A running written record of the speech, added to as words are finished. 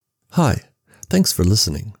Hi, thanks for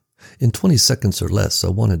listening. In 20 seconds or less, I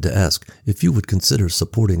wanted to ask if you would consider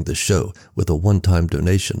supporting the show with a one-time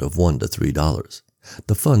donation of $1 to $3.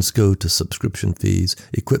 The funds go to subscription fees,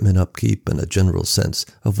 equipment upkeep, and a general sense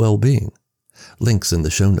of well-being. Links in the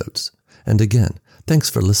show notes. And again, thanks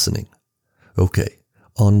for listening. Okay,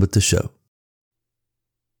 on with the show.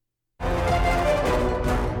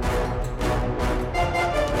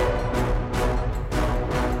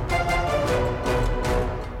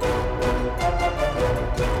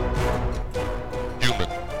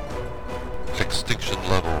 Extinction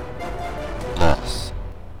level loss.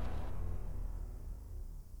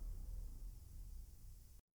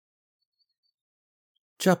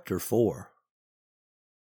 Chapter 4.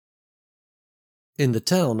 In the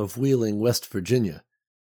town of Wheeling, West Virginia,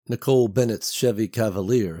 Nicole Bennett's Chevy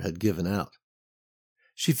Cavalier had given out.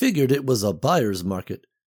 She figured it was a buyer's market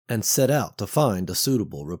and set out to find a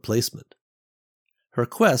suitable replacement. Her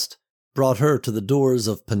quest brought her to the doors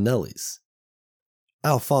of Pinelli's.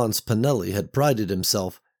 Alphonse Pinelli had prided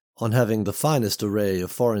himself on having the finest array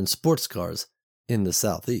of foreign sports cars in the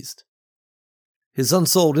Southeast. His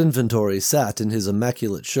unsold inventory sat in his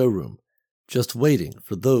immaculate showroom, just waiting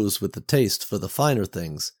for those with the taste for the finer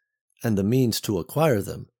things and the means to acquire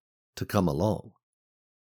them to come along.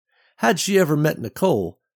 Had she ever met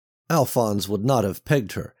Nicole, Alphonse would not have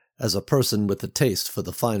pegged her as a person with the taste for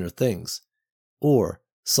the finer things, or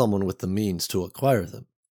someone with the means to acquire them.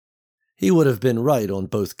 He would have been right on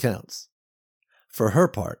both counts. For her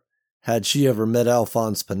part, had she ever met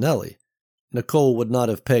Alphonse Pinelli, Nicole would not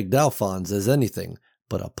have pegged Alphonse as anything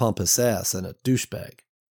but a pompous ass and a douchebag.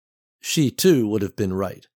 She, too, would have been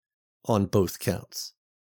right, on both counts.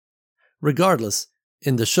 Regardless,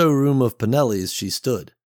 in the showroom of Pinelli's she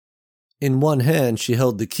stood. In one hand she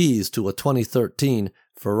held the keys to a 2013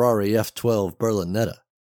 Ferrari F12 Berlinetta.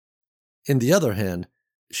 In the other hand,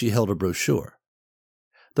 she held a brochure.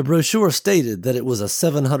 The brochure stated that it was a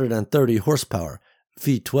 730 horsepower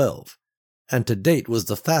V12, and to date was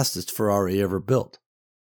the fastest Ferrari ever built.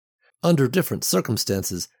 Under different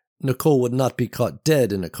circumstances, Nicole would not be caught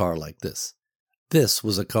dead in a car like this. This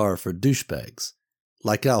was a car for douchebags,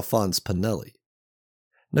 like Alphonse Pinelli.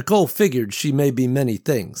 Nicole figured she may be many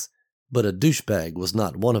things, but a douchebag was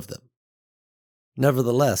not one of them.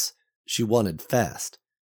 Nevertheless, she wanted fast.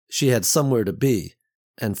 She had somewhere to be,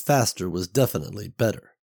 and faster was definitely better.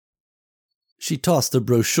 She tossed the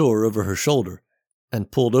brochure over her shoulder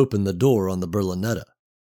and pulled open the door on the Berlinetta.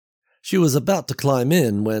 She was about to climb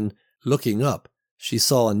in when, looking up, she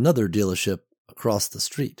saw another dealership across the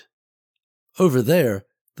street. Over there,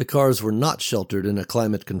 the cars were not sheltered in a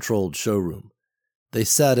climate-controlled showroom. They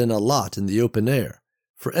sat in a lot in the open air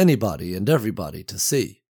for anybody and everybody to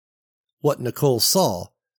see. What Nicole saw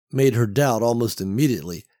made her doubt almost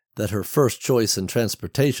immediately that her first choice in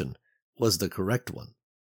transportation was the correct one.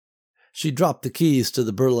 She dropped the keys to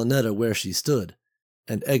the Berlinetta where she stood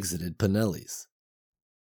and exited Pinelli's.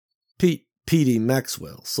 Petey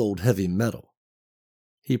Maxwell sold heavy metal.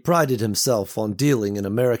 He prided himself on dealing in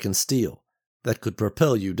American steel that could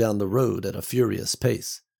propel you down the road at a furious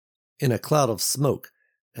pace, in a cloud of smoke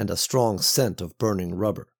and a strong scent of burning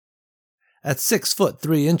rubber. At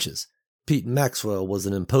 6'3", Pete Maxwell was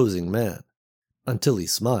an imposing man, until he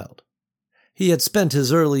smiled. He had spent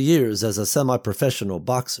his early years as a semi-professional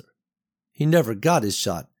boxer. He never got his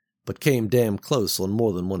shot, but came damn close on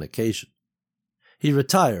more than one occasion. He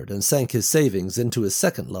retired and sank his savings into his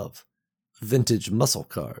second love, vintage muscle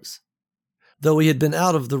cars. Though he had been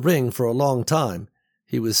out of the ring for a long time,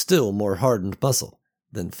 he was still more hardened muscle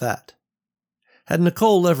than fat. Had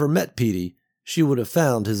Nicole ever met Petey, she would have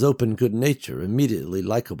found his open good nature immediately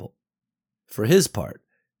likable. For his part,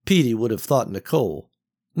 Petey would have thought Nicole,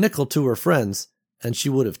 nickel to her friends, and she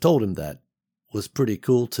would have told him that, was pretty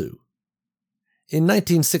cool too. In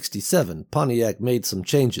 1967, Pontiac made some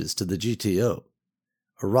changes to the GTO.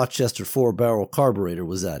 A Rochester 4-barrel carburetor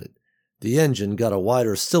was added. The engine got a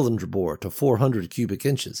wider cylinder bore to 400 cubic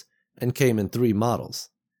inches and came in 3 models: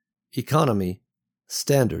 Economy,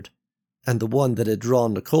 Standard, and the one that had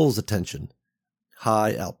drawn Nicole's attention,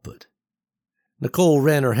 High Output. Nicole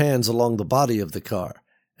ran her hands along the body of the car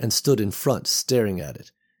and stood in front staring at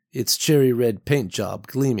it, its cherry-red paint job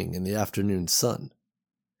gleaming in the afternoon sun.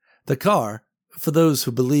 The car, for those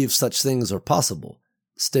who believe such things are possible,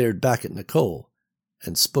 stared back at Nicole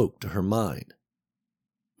and spoke to her mind.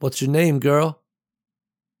 "What's your name, girl?"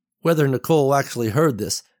 Whether Nicole actually heard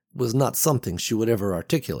this was not something she would ever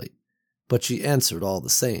articulate, but she answered all the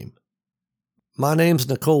same. "My name's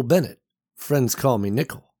Nicole Bennett. Friends call me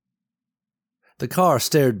Nickel." The car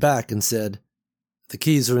stared back and said, "The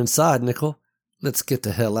keys are inside, Nickel. Let's get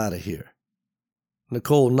the hell out of here."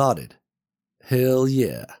 Nicole nodded. "Hell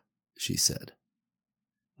yeah," she said.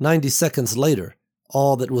 90 seconds later,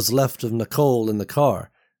 all that was left of Nicole in the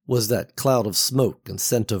car was that cloud of smoke and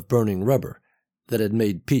scent of burning rubber that had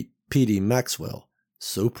made Petey Maxwell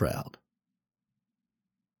so proud.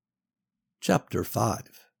 Chapter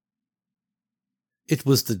 5. It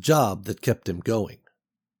was the job that kept him going.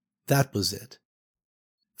 That was it.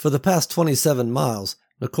 For the past 27 miles,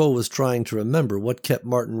 Nicole was trying to remember what kept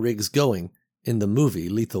Martin Riggs going in the movie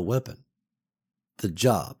Lethal Weapon. The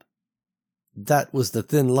job. That was the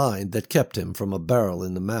thin line that kept him from a barrel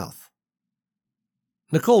in the mouth.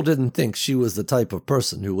 Nicole didn't think she was the type of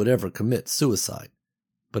person who would ever commit suicide,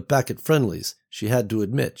 but back at Friendly's, she had to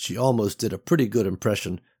admit she almost did a pretty good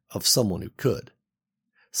impression of someone who could.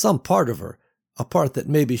 Some part of her, a part that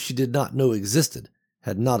maybe she did not know existed,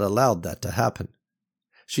 had not allowed that to happen.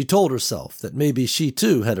 She told herself that maybe she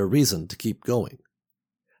too had a reason to keep going.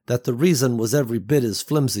 That the reason was every bit as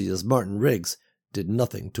flimsy as Martin Riggs did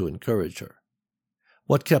nothing to encourage her.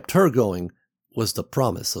 What kept her going was the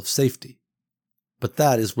promise of safety. But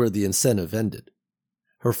that is where the incentive ended.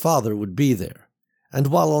 Her father would be there, and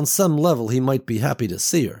while on some level he might be happy to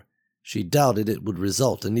see her, she doubted it would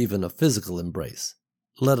result in even a physical embrace,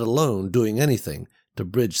 let alone doing anything to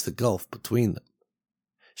bridge the gulf between them.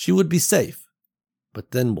 She would be safe,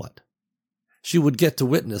 but then what? She would get to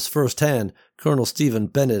witness firsthand Colonel Stephen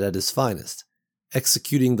Bennett at his finest,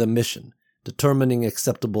 executing the mission, determining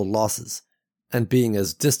acceptable losses, and being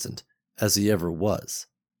as distant as he ever was.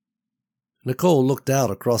 Nicole looked out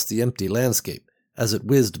across the empty landscape as it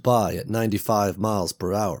whizzed by at 95 miles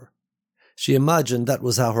per hour. She imagined that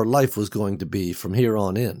was how her life was going to be from here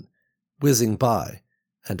on in, whizzing by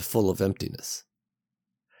and full of emptiness.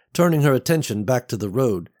 Turning her attention back to the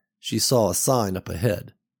road, she saw a sign up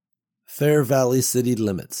ahead. Fair Valley City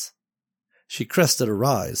Limits. She crested a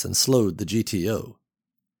rise and slowed the GTO.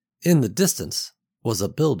 In the distance was a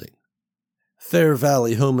building. Fair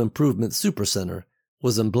Valley Home Improvement Supercenter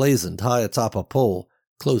was emblazoned high atop a pole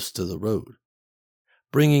close to the road.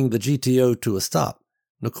 Bringing the GTO to a stop,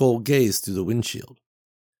 Nicole gazed through the windshield.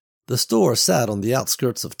 The store sat on the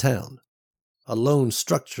outskirts of town, a lone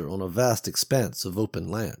structure on a vast expanse of open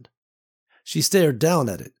land. She stared down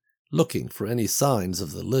at it, looking for any signs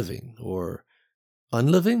of the living, or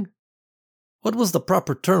unliving? What was the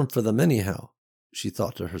proper term for them anyhow? She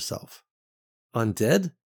thought to herself.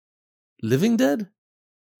 Undead? Living dead?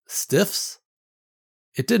 Stiffs?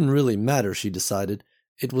 It didn't really matter, she decided.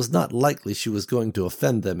 It was not likely she was going to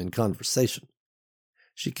offend them in conversation.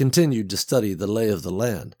 She continued to study the lay of the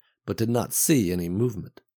land, but did not see any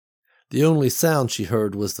movement. The only sound she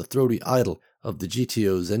heard was the throaty idle of the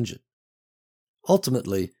GTO's engine.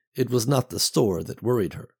 Ultimately, it was not the store that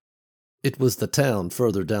worried her. It was the town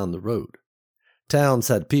further down the road. Towns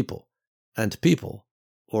had people, and people,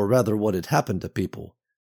 or rather what had happened to people,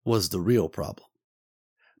 was the real problem.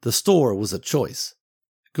 The store was a choice.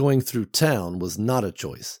 Going through town was not a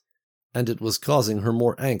choice, and it was causing her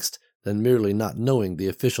more angst than merely not knowing the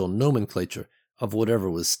official nomenclature of whatever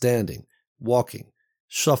was standing, walking,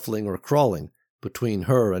 shuffling or crawling between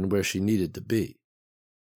her and where she needed to be.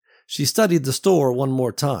 She studied the store one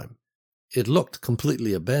more time. It looked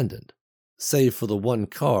completely abandoned, save for the one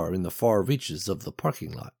car in the far reaches of the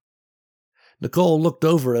parking lot. Nicole looked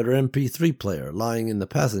over at her MP3 player lying in the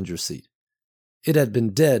passenger seat. It had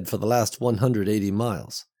been dead for the last 180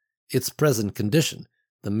 miles, its present condition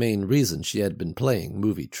the main reason she had been playing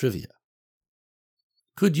movie trivia.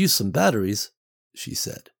 Could use some batteries, she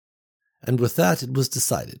said. And with that it was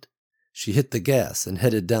decided. She hit the gas and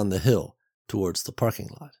headed down the hill towards the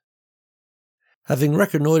parking lot. Having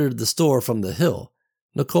reconnoitered the store from the hill,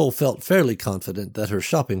 Nicole felt fairly confident that her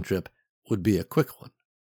shopping trip would be a quick one.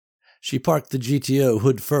 She parked the GTO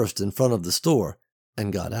hood first in front of the store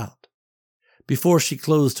and got out. Before she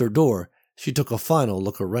closed her door, she took a final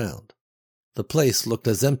look around. The place looked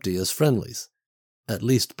as empty as Friendly's, at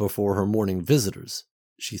least before her morning visitors,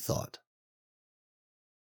 she thought.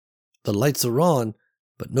 The lights are on,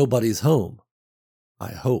 but nobody's home.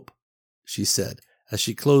 I hope, she said as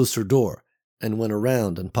she closed her door and went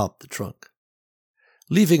around and popped the trunk.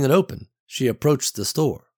 Leaving it open, she approached the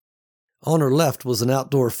store. On her left was an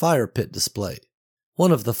outdoor fire pit display.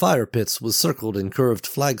 One of the fire pits was circled in curved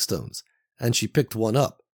flagstones, and she picked one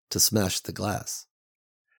up to smash the glass.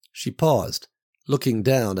 She paused, looking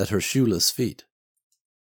down at her shoeless feet.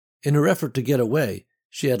 In her effort to get away,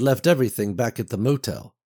 she had left everything back at the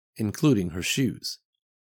motel, including her shoes.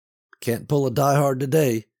 Can't pull a diehard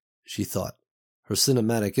today, she thought, her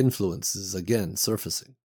cinematic influences again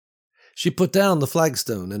surfacing. She put down the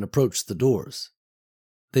flagstone and approached the doors.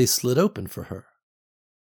 They slid open for her.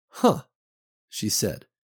 Huh, she said,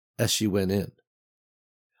 as she went in.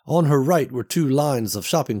 On her right were 2 lines of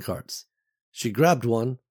shopping carts. She grabbed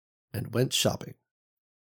one and went shopping.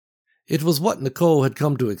 It was what Nicole had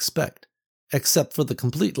come to expect. Except for the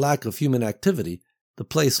complete lack of human activity, the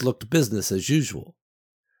place looked business as usual.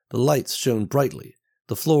 The lights shone brightly,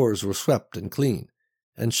 the floors were swept and clean,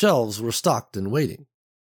 and shelves were stocked and waiting.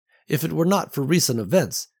 If it were not for recent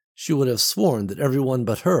events, she would have sworn that everyone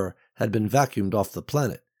but her had been vacuumed off the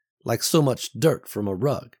planet, like so much dirt from a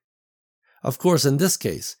rug. Of course, in this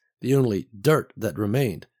case, the only dirt that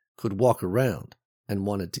remained could walk around and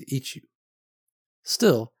wanted to eat you.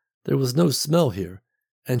 Still, there was no smell here,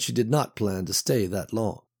 and she did not plan to stay that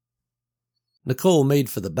long. Nicole made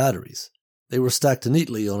for the batteries. They were stacked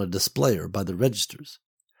neatly on a displayer by the registers.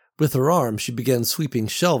 With her arm, she began sweeping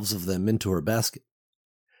shelves of them into her basket.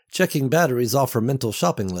 Checking batteries off her mental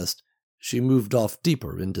shopping list, she moved off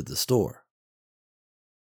deeper into the store.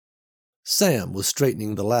 Sam was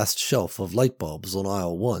straightening the last shelf of light bulbs on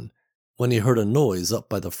aisle 1 when he heard a noise up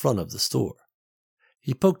by the front of the store.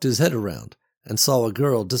 He poked his head around and saw a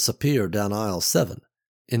girl disappear down aisle 7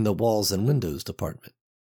 in the walls and windows department.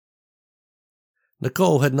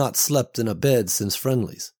 Nicole had not slept in a bed since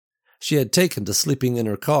Friendly's. She had taken to sleeping in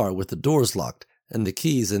her car with the doors locked and the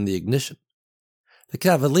keys in the ignition. The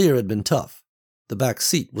Cavalier had been tough. The back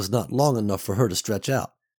seat was not long enough for her to stretch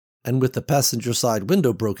out, and with the passenger side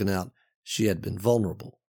window broken out, she had been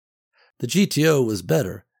vulnerable. The GTO was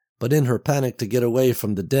better, but in her panic to get away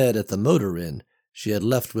from the dead at the motor inn, she had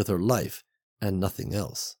left with her life and nothing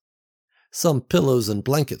else. Some pillows and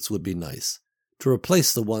blankets would be nice, to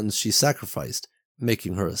replace the ones she sacrificed,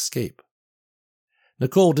 making her escape.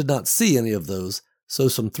 Nicole did not see any of those, so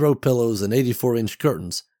some throw pillows and 84-inch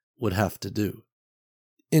curtains would have to do.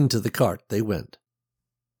 Into the cart they went.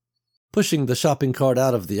 Pushing the shopping cart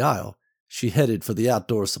out of the aisle, she headed for the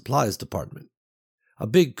outdoor supplies department. A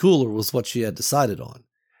big cooler was what she had decided on.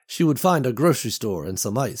 She would find a grocery store and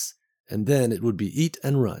some ice, and then it would be eat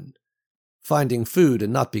and run. Finding food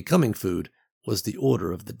and not becoming food was the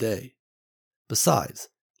order of the day. Besides,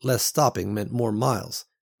 less stopping meant more miles,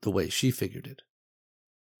 the way she figured it.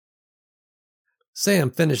 Sam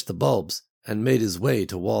finished the bulbs and made his way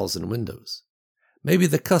to walls and windows. Maybe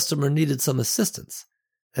the customer needed some assistance,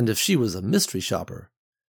 and if she was a mystery shopper,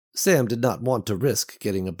 Sam did not want to risk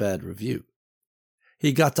getting a bad review.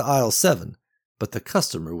 He got to aisle 7, but the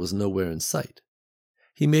customer was nowhere in sight.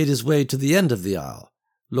 He made his way to the end of the aisle,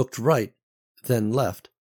 looked right, then left,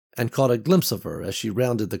 and caught a glimpse of her as she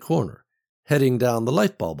rounded the corner, heading down the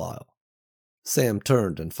light bulb aisle. Sam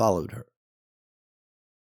turned and followed her.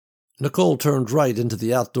 Nicole turned right into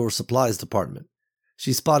the outdoor supplies department.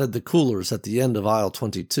 She spotted the coolers at the end of aisle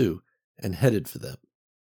 22 and headed for them.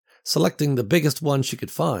 Selecting the biggest one she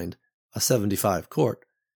could find, a 75 quart,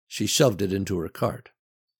 she shoved it into her cart.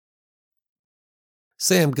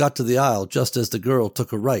 Sam got to the aisle just as the girl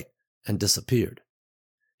took a right and disappeared.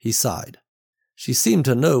 He sighed. She seemed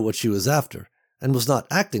to know what she was after and was not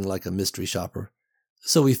acting like a mystery shopper,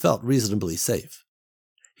 so he felt reasonably safe.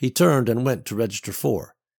 He turned and went to register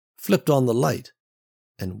 4, flipped on the light,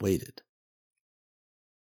 and waited.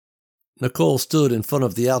 Nicole stood in front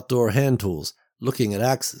of the outdoor hand tools, looking at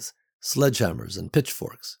axes, sledgehammers, and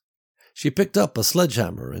pitchforks. She picked up a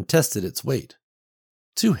sledgehammer and tested its weight.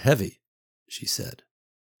 "Too heavy," she said.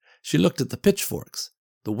 She looked at the pitchforks.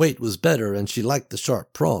 The weight was better and she liked the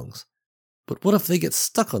sharp prongs. But what if they get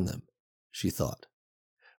stuck on them? She thought.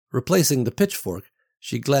 Replacing the pitchfork,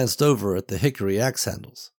 she glanced over at the hickory axe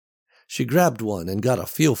handles. She grabbed one and got a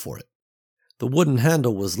feel for it. The wooden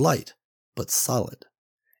handle was light, but solid.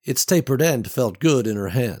 Its tapered end felt good in her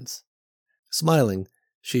hands. Smiling,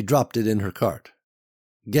 she dropped it in her cart.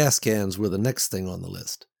 Gas cans were the next thing on the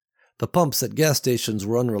list. The pumps at gas stations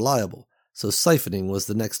were unreliable, so siphoning was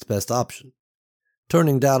the next best option.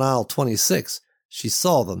 Turning down aisle 26, she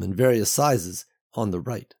saw them in various sizes on the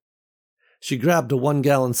right. She grabbed a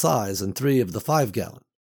 1-gallon size and 3 of the 5-gallon.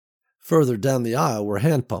 Further down the aisle were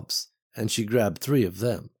hand pumps, and she grabbed 3 of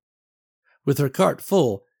them. With her cart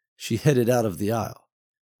full, she headed out of the aisle.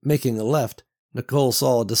 Making a left, Nicole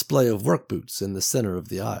saw a display of work boots in the center of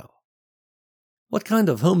the aisle. What kind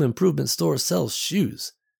of home improvement store sells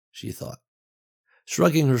shoes? She thought.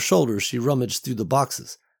 Shrugging her shoulders, she rummaged through the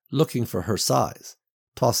boxes, looking for her size,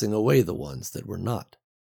 tossing away the ones that were not.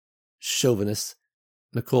 Chauvinists,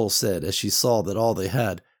 Nicole said as she saw that all they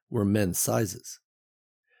had were men's sizes.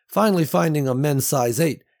 Finally finding a men's size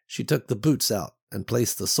 8, she took the boots out and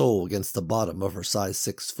placed the sole against the bottom of her size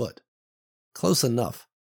 6 foot. Close enough,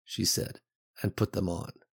 she said, and put them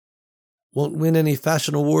on. Won't win any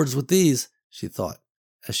fashion awards with these, she thought,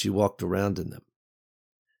 as she walked around in them.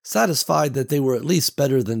 Satisfied that they were at least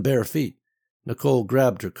better than bare feet, Nicole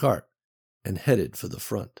grabbed her cart and headed for the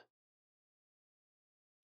front.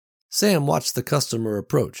 Sam watched the customer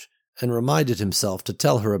approach and reminded himself to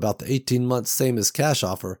tell her about the 18-month same-as-cash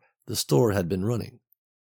offer the store had been running.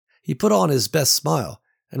 He put on his best smile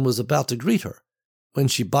and was about to greet her when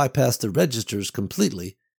she bypassed the registers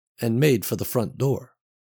completely and made for the front door.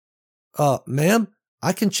 Ma'am,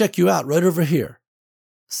 I can check you out right over here,"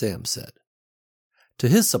 Sam said. To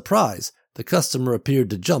his surprise, the customer appeared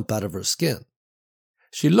to jump out of her skin.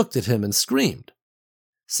 She looked at him and screamed.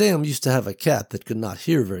 Sam used to have a cat that could not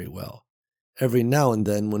hear very well. Every now and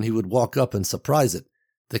then, when he would walk up and surprise it,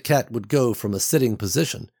 the cat would go from a sitting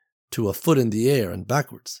position to a foot in the air and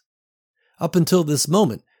backwards. Up until this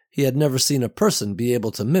moment, he had never seen a person be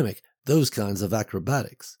able to mimic those kinds of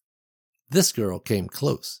acrobatics. This girl came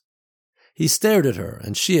close. He stared at her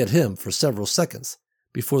and she at him for several seconds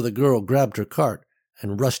before the girl grabbed her cart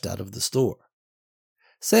and rushed out of the store.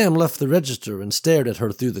 Sam left the register and stared at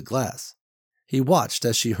her through the glass. He watched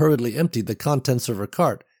as she hurriedly emptied the contents of her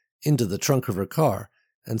cart into the trunk of her car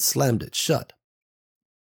and slammed it shut.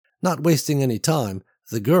 Not wasting any time,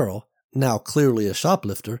 the girl, now clearly a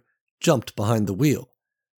shoplifter, jumped behind the wheel.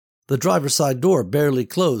 The driver's side door barely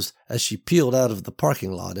closed as she peeled out of the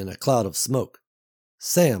parking lot in a cloud of smoke.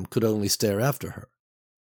 Sam could only stare after her.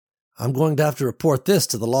 "I'm going to have to report this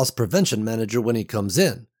to the loss prevention manager when he comes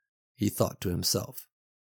in," he thought to himself.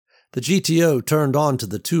 The GTO turned onto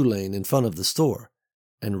the 2-lane in front of the store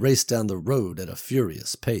and raced down the road at a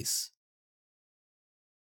furious pace.